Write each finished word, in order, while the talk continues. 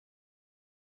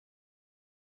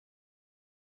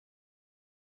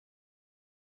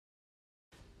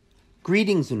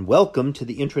Greetings and welcome to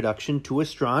the Introduction to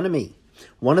Astronomy.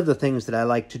 One of the things that I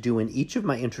like to do in each of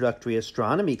my introductory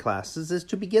astronomy classes is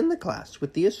to begin the class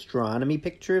with the astronomy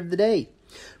picture of the day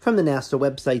from the NASA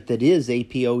website that is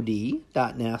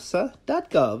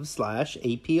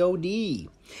apod.nasa.gov/apod.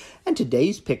 And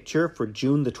today's picture for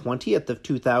June the 20th of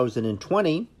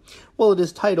 2020, well, it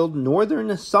is titled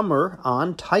Northern Summer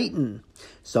on Titan.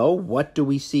 So what do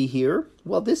we see here?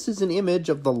 Well, this is an image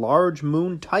of the large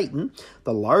moon Titan,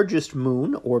 the largest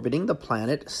moon orbiting the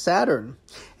planet Saturn.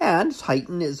 And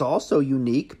Titan is also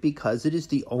unique because it is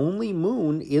the only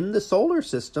moon in the solar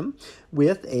system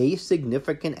with a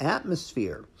significant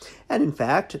atmosphere. And in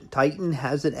fact, Titan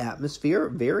has an atmosphere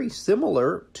very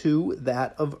similar to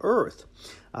that of Earth.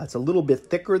 It's a little bit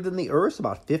thicker than the Earth,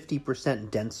 about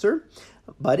 50% denser,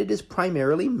 but it is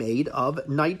primarily made of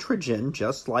nitrogen,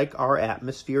 just like our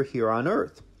atmosphere here on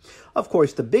Earth. Of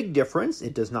course, the big difference,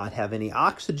 it does not have any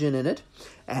oxygen in it,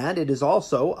 and it is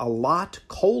also a lot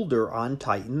colder on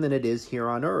Titan than it is here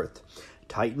on Earth.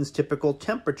 Titan's typical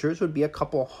temperatures would be a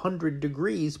couple hundred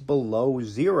degrees below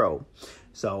zero,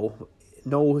 so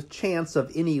no chance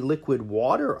of any liquid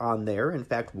water on there. In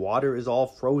fact, water is all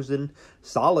frozen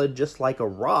solid, just like a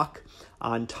rock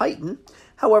on Titan.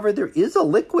 However, there is a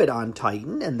liquid on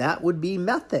Titan, and that would be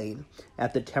methane.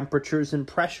 At the temperatures and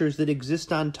pressures that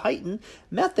exist on Titan,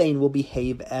 methane will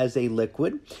behave as a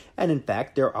liquid, and in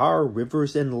fact, there are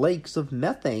rivers and lakes of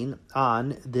methane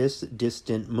on this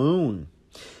distant moon.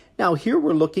 Now, here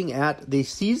we're looking at the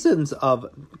seasons of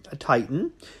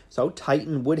Titan. So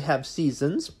Titan would have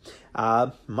seasons,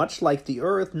 much like the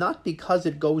Earth, not because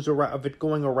it goes around, of it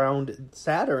going around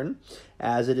Saturn,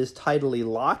 as it is tidally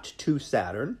locked to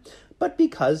Saturn, but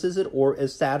because as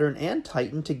Saturn and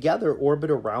Titan together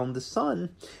orbit around the Sun,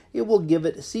 it will give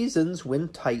it seasons when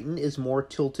Titan is more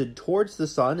tilted towards the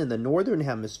Sun in the northern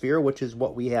hemisphere, which is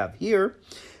what we have here.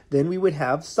 Then we would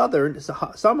have summer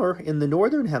in the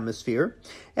northern hemisphere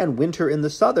and winter in the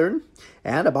southern.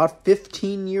 And about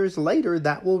 15 years later,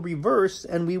 that will reverse,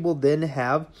 and we will then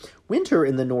have winter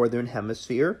in the northern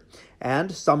hemisphere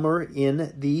and summer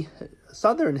in the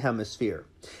southern hemisphere.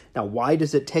 Now, why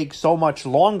does it take so much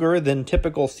longer than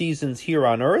typical seasons here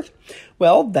on Earth?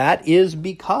 Well, that is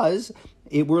because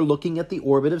we're looking at the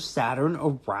orbit of Saturn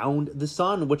around the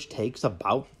Sun, which takes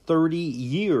about 30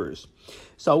 years.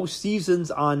 So seasons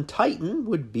on Titan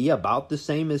would be about the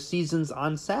same as seasons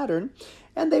on Saturn,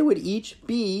 and they would each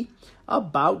be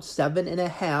about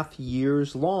 7.5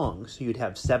 years long. So you'd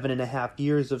have 7.5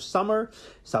 years of summer,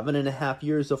 7.5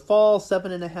 years of fall,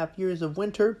 7.5 years of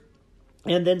winter,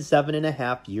 and then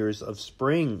 7.5 years of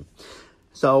spring.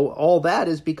 So all that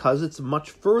is because it's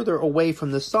much further away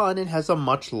from the Sun and has a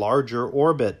much larger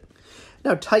orbit.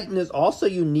 Now, Titan is also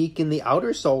unique in the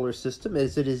outer solar system,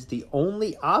 as it is the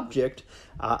only object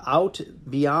out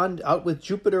with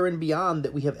Jupiter and beyond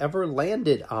that we have ever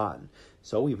landed on.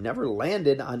 So we've never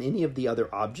landed on any of the other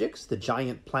objects. The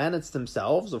giant planets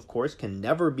themselves, of course, can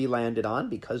never be landed on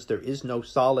because there is no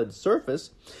solid surface.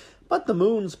 But the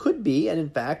moons could be, and in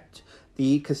fact,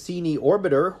 the Cassini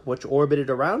orbiter, which orbited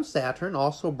around Saturn,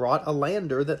 also brought a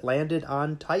lander that landed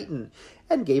on Titan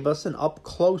and gave us an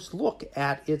up-close look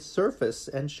at its surface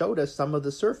and showed us some of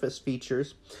the surface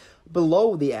features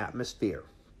below the atmosphere.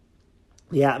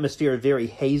 The atmosphere is very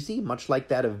hazy, much like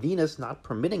that of Venus, not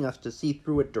permitting us to see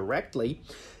through it directly,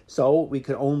 so we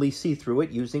could only see through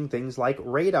it using things like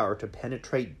radar to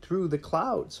penetrate through the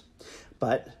clouds.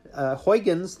 But the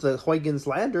Huygens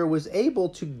lander was able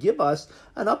to give us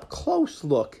an up-close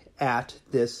look at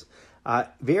this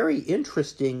very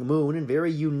interesting moon and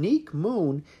very unique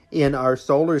moon in our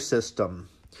solar system.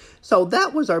 So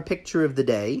that was our picture of the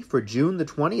day for June the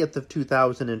 20th of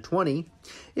 2020.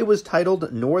 It was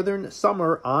titled Northern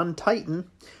Summer on Titan.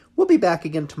 We'll be back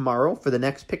again tomorrow for the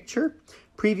next picture,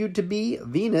 previewed to be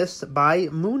Venus by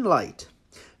Moonlight.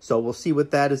 So we'll see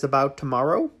what that is about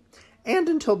tomorrow. And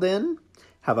until then,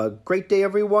 have a great day,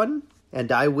 everyone,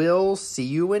 and I will see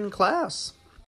you in class.